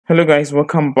Hello guys,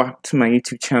 welcome back to my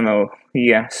YouTube channel.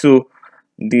 So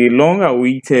the long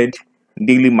awaited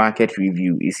daily market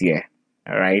review is here.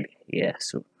 All right.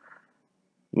 So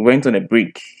we went on a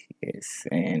break, yes,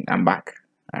 and I'm back.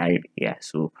 All right.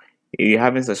 So if you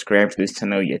haven't subscribed to this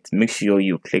channel yet, make sure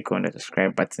you click on the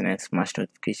subscribe button and smash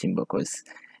notification, because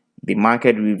the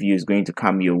market review is going to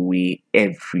come your way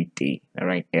every day. All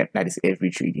right. That is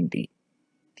every trading day.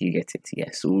 Do you get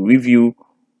it? So we'll review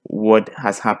what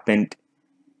has happened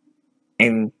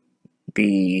in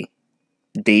the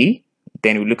day,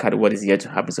 then we look at what is yet to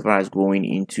happen so far as going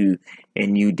into a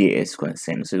new day is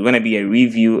concerned. So it's going to be a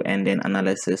review and then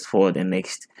analysis for the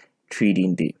next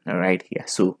trading day. All right.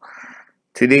 So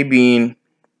today being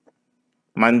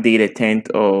Monday, the 10th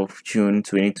of June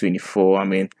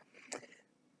 2024,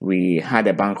 we had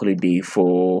a bank holiday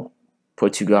for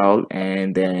Portugal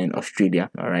and then Australia.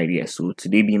 All right. So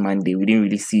today being Monday, we didn't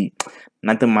really see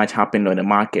nothing much happened on the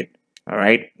market. All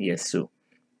right. So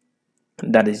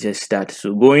that is just that.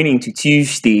 So going into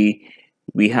Tuesday,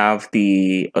 we have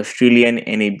the Australian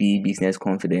NAB business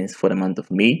confidence for the month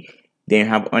of May. Then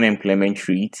you have unemployment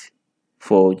rate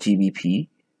for GBP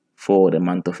for the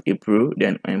month of April.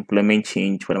 Then unemployment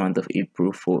change for the month of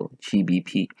April for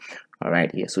GBP. All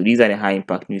right. So these are the high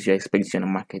impact news you're expecting on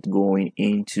the market going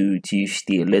into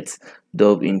Tuesday. Let's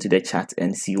delve into the chart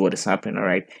and see what is happening. All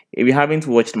right. If you haven't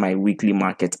watched my weekly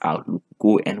market outlook,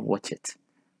 go and watch it.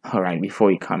 All right,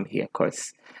 before you come here,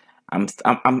 because I'm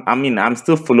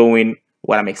still following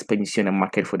what I'm expecting in the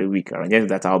market for the week. All right, just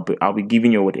that I'll be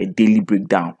giving you a daily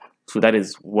breakdown. So that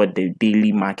is what the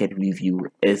daily market review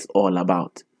is all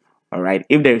about. All right,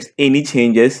 if there's any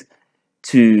changes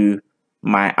to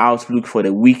my outlook for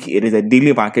the week, it is a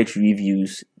daily market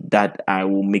reviews that I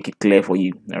will make it clear for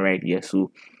you. All right,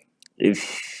 so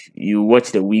if you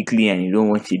watch the weekly and you don't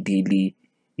watch the daily,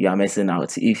 you are missing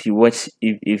out. If you watch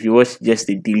just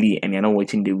the daily and you're not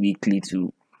watching the weekly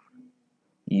too,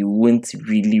 you won't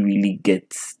really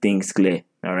get things clear.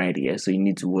 All right. So you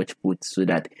need to watch both so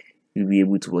that you'll be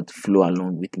able to flow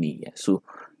along with me. So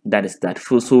that is that.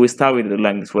 So we start with the dollar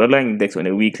index. For the dollar index on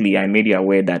the weekly, I made you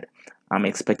aware that I'm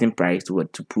expecting price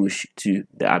to push to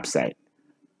the upside.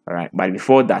 All right, but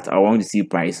before that, I want to see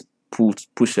price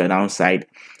push the downside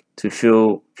to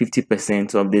fill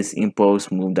 50% of this impulse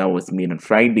move that was made on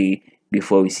Friday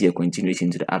before we see a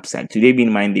continuation to the upside. Today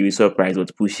being Monday, we saw price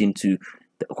was pushing to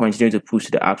continue to push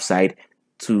to the upside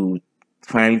to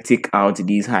finally take out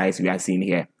these highs we are seeing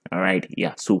here. All right,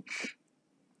 so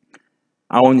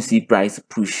I want to see price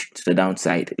push to the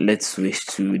downside. Let's switch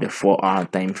to the 4-hour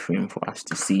time frame for us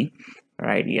to see. All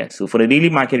right, so for the daily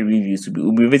market reviews,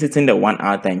 we'll be visiting the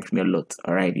 1-hour time frame a lot.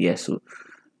 All right, so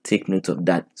take note of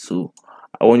that. So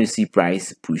I want to see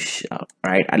price push up,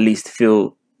 right? At least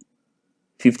fill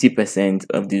 50%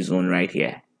 of this zone right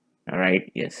here. All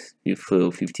right, you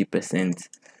fill 50%,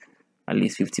 at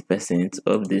least 50%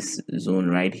 of this zone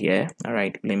right here. All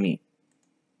right, let me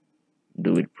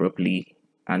do it properly.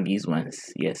 And these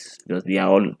ones, because they are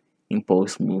all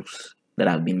impulse moves that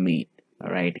have been made. All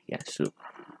right, so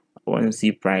I want to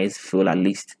see price fill at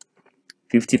least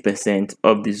 50%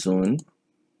 of the zone.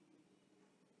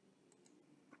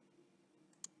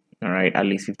 All right, at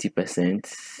least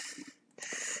 50%.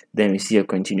 Then we see a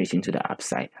continuation to the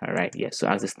upside. All right, so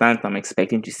as it stands, I'm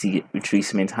expecting to see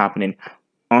retracement happening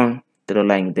on the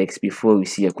dollar index before we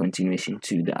see a continuation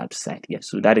to the upside.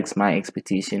 So that is my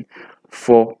expectation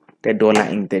for the dollar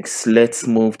index. Let's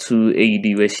move to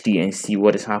AUD/USD and see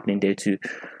what is happening there too.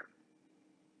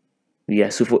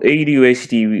 So for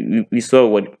AUD/USD, we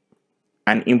saw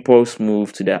an impulse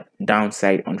move to the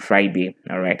downside on Friday.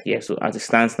 All right, so as it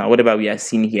stands now, whatever we are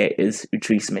seeing here is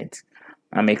retracement.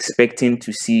 I'm expecting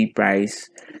to see price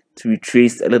to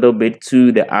retrace a little bit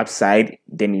to the upside,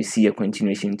 then you see a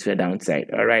continuation to the downside.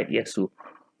 All right, so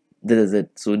this is it.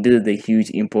 So this is the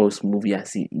huge impulse move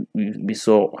we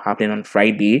saw happening on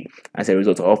Friday as a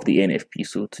result of the NFP.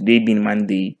 So today being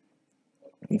Monday,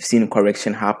 we've seen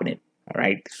correction happening. All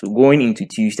right, so going into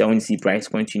Tuesday, I want to see price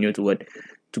continue to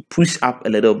push up a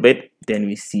little bit, then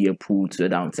we see a pull to the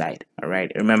downside. All right,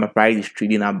 remember, price is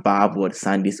trading above what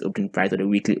Sunday's opening price or the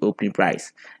weekly opening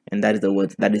price, and that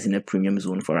is that is in a premium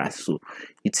zone for us. So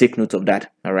you take note of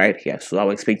that. All right, so I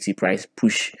will expect to see price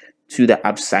push to the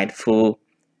upside full,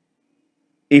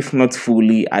 if not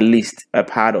fully, at least a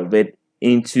part of it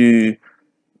into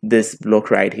this block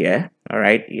right here. All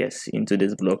right, into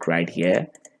this block right here.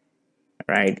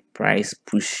 All right, price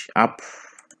push up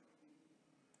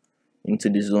into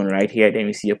the zone right here, then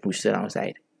we see a push to the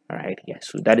downside. All right,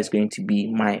 so that is going to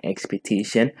be my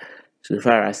expectation so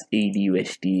far as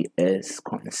AUD/USD is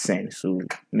concerned. So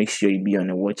make sure you be on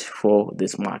the watch for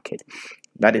this market.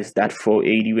 That is that for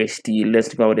AUD/USD. Let's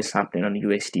look at what is happening on the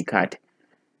USD card.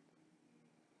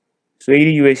 So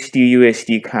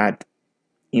AUD/USD card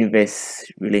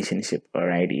inverse relationship. All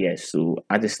right, yes. So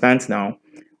as it stands now,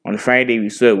 on Friday we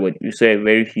saw a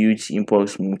very huge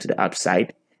impulse move to the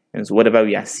upside, and so whatever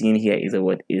we are seeing here is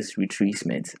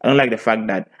retracement. I don't like the fact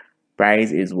that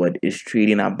price is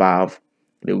trading above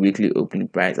the weekly opening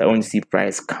price. I want to see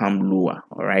price come lower.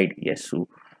 All right, yes. So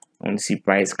I want to see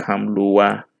price come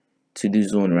lower to the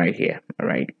zone right here. All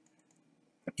right,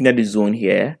 either the zone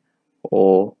here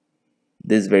or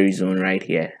this very zone right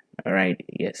here. All right,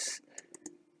 yes.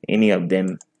 Any of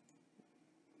them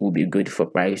will be good for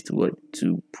price to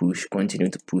continue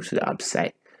to push to the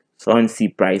upside. So I want to see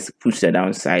price push the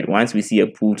downside. Once we see a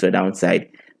pull to the downside,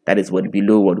 that is what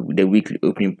below what the weekly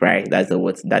opening price. That's the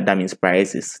what that means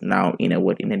price is now in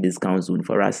a discount zone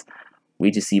for us.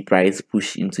 We to see price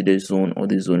push into the zone or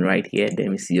the zone right here. Then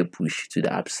we see a push to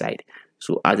the upside.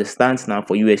 So as it stands now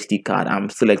for USD card, I'm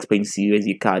still expecting to see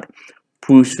USD card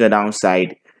push to the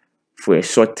downside for a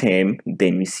short term,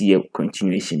 then we see a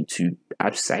continuation to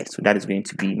upside. So that is going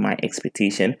to be my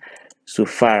expectation so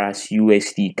far as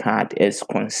USD card is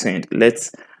concerned.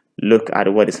 Let's look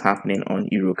at what is happening on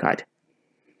Euro card.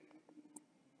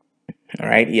 All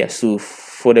right, yeah. So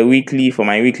for my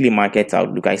weekly market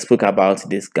outlook, I spoke about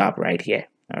this gap right here.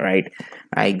 All right,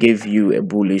 I gave you a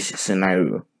bullish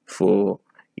scenario for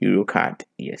Euro card.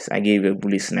 Yes, I gave you a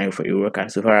bullish scenario for Euro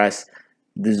card. So far as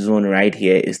this zone right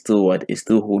here is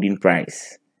still holding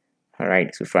price. All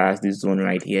right, so far as this zone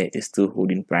right here is still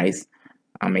holding price,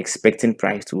 I'm expecting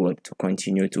price to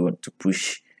continue to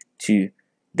push to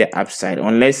the upside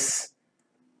unless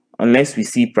we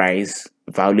see price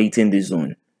violating the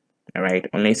zone. All right,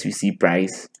 unless we see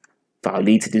price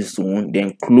violate this zone,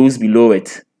 then close below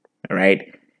it. All right,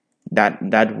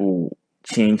 that will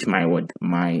change my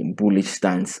bullish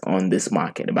stance on this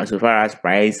market. But so far as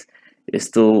price is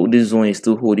still, this zone is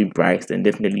still holding price, then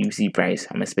definitely you see price.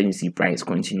 I'm expecting to see price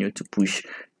continue to push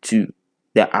to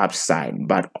the upside.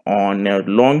 But on a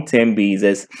long-term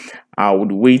basis, I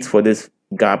would wait for this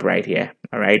gap right here.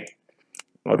 All right,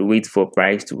 I would wait for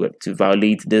price to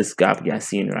violate this gap you are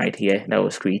seeing right here that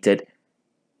was created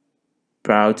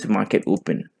prior to market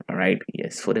open. All right,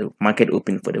 yes, for the market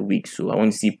open for the week. So I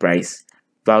want to see price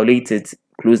violate it,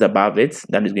 close above it.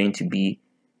 That is going to be,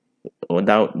 or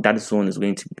that zone is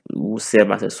going to will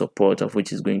serve as a support, of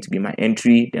which is going to be my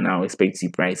entry. Then I'll expect to see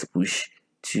price push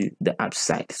to the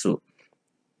upside. So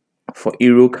for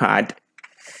Euro card,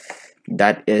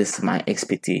 that is my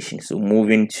expectation. So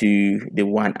moving to the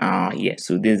 1 hour, yeah.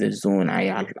 So this is the zone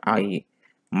I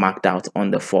marked out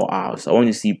on the 4 hours. I want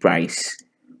to see price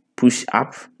push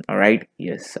up. All right,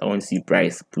 yes, I want to see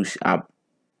price push up,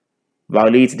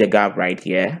 violate the gap right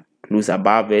here, close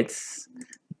above it,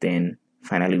 then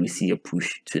finally we see a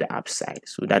push to the upside.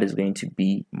 So that is going to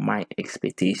be my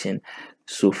expectation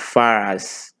so far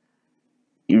as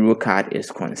Euro card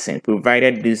is concerned,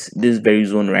 provided this very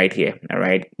zone right here. All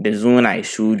right, the zone I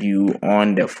showed you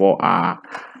on the 4 hour.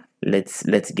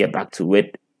 Let's get back to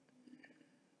it.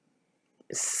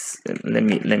 Let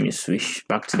me switch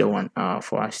back to the 1 hour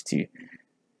for us to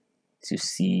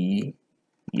see.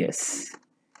 Yes,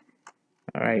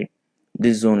 all right,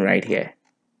 this zone right here,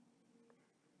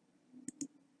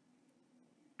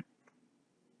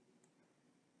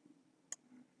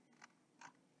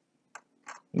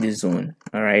 this zone.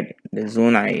 All right, the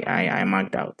zone I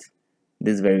marked out,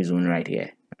 this very zone right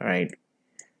here. All right,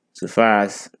 so far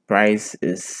as price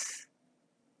is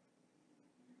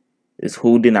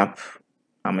holding up,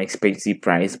 I'm expecting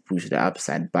price push the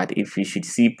upside. But if we should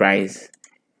see price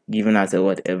given us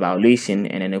a violation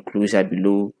and then a closure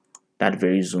below that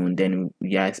very zone, then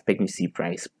we are expecting to see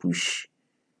price push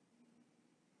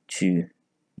to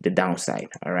the downside.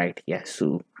 All right, yeah.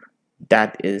 So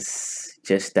that is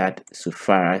just that so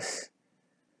far as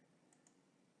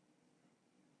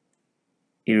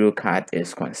Euro card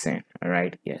is concerned. All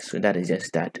right, yeah. So that is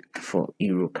just that for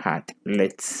Euro card.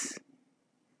 Let's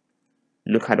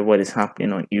look at what is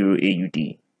happening on Euro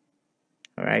AUD.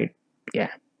 All right, yeah.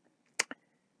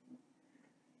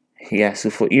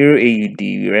 So for Euro AUD,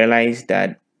 we realize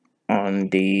that on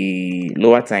the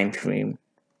lower time frame,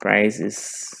 price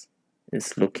is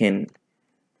looking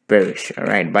bearish. All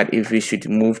right, but if we should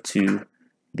move to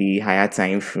the higher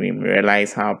time frame,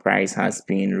 realize how price has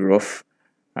been rough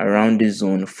around the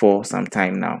zone for some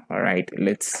time now. All right,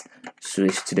 let's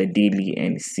switch to the daily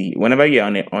and see. Whenever you're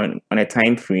on a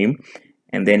time frame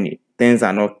and then things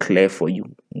are not clear for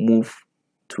you, move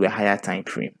to a higher time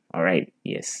frame. All right,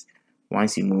 yes,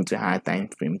 once you move to a higher time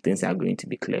frame, things are going to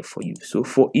be clear for you. So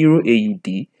for Euro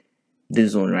AUD,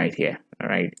 this zone right here, all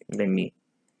right, let me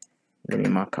Let me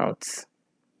mark out.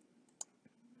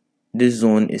 This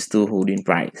zone is still holding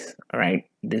price. All right,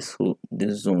 this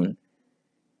zone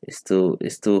is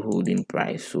still holding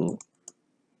price. So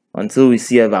until we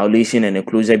see a violation and a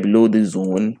closure below the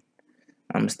zone,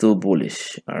 I'm still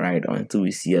bullish. All right, until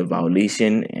we see a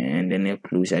violation and then a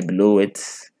closure below it,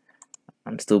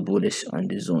 I'm still bullish on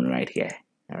the zone right here.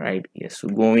 All right, yes. So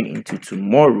going into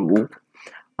tomorrow,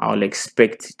 I'll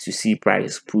expect to see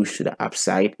price push to the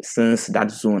upside since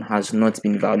that zone has not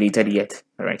been violated yet.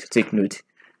 All right, so take note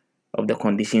of the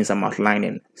conditions I'm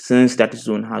outlining. Since that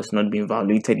zone has not been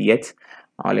violated yet,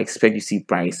 I'll expect to see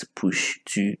price push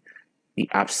to the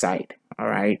upside. All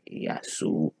right, yeah.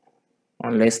 So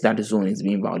unless that zone is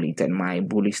being violated, my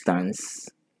bullish stance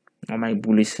or my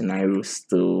bullish scenario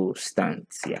still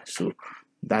stands. Yeah, so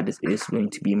that is going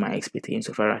to be my expectation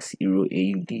so far as Euro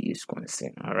AUD is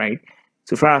concerned. All right,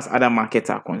 so far as other markets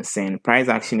are concerned, price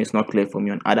action is not clear for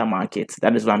me on other markets.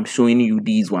 That is why I'm showing you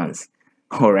these ones.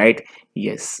 All right,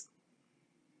 yes.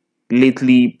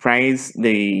 Lately, the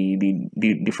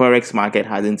forex market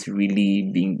hasn't really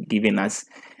been giving us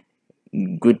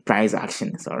good price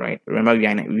actions. All right, remember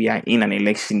we are in an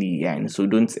election year, and so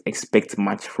don't expect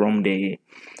much from the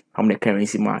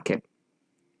currency market.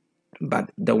 But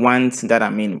the ones that I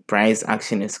mean price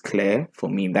action is clear for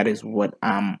me. That is what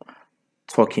I'm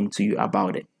talking to you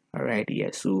about it. All right, yeah.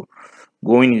 So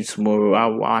going into tomorrow,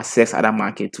 I'll assess other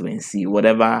markets to and see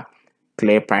whatever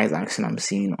clear price action I'm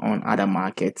seeing on other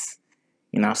markets.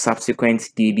 In our subsequent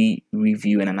daily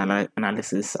review and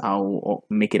analysis, I'll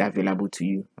make it available to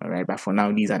you. All right, but for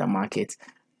now, these are the markets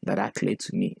that are clear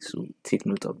to me, so take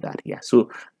note of that. Yeah, so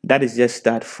that is just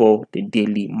that for the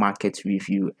daily market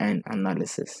review and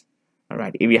analysis. All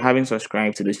right, if you haven't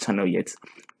subscribed to this channel yet,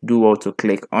 do well to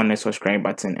click on the subscribe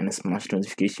button and smash the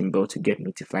notification bell to get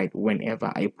notified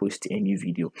whenever I post a new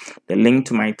video. The link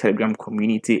to my Telegram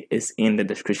community is in the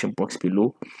description box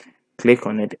below. Click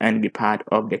on it and be part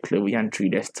of the Clairvoyant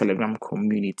Traders Telegram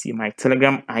community. My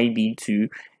Telegram ID too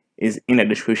is in the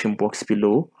description box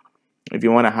below. If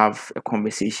you want to have a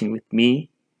conversation with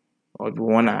me, or if you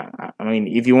want to,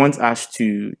 if you want us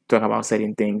to talk about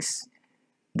certain things,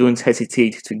 don't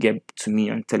hesitate to get to me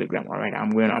on Telegram. All right,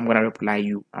 I'm gonna reply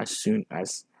you as soon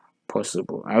as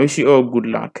possible. I wish you all good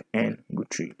luck and good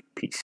trade. Peace.